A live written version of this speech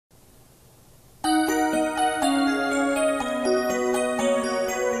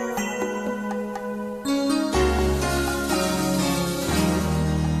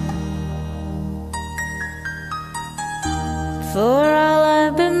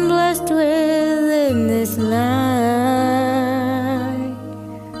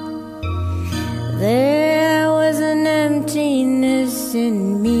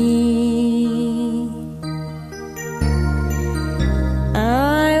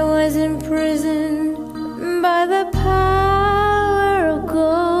was imprisoned by the power of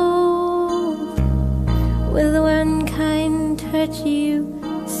gold. With one kind touch you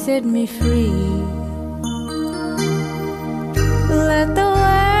set me free. Let the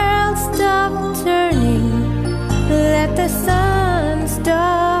world stop turning, let the sun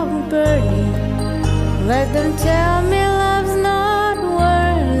stop burning. Let them tell me love's not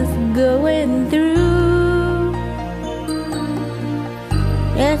worth going through.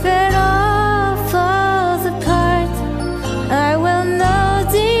 If it all falls apart, I will know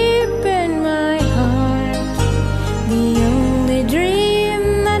deep in my heart the only dream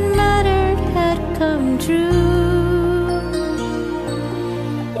that mattered had come true.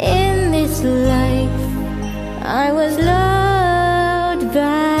 In this life I was loved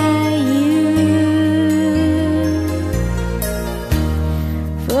by you.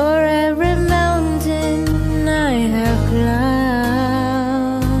 For every mountain I have climbed,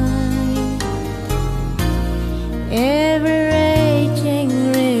 every raging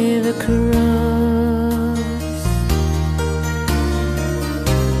river crossed,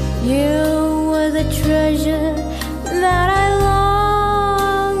 you were the treasure that I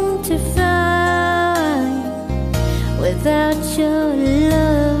longed to find. Without your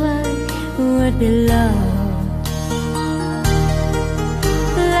love I would be lost.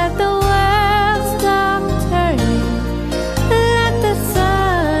 Let the world stop turning, let the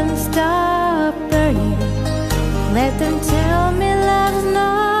sun stop burning. Let them tell me love's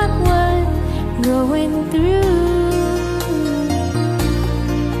not worth going through.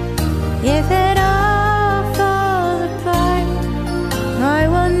 If it all falls apart, I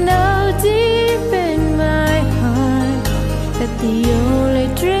will know deep in my heart that the only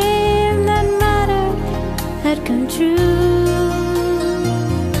dream that mattered had come true.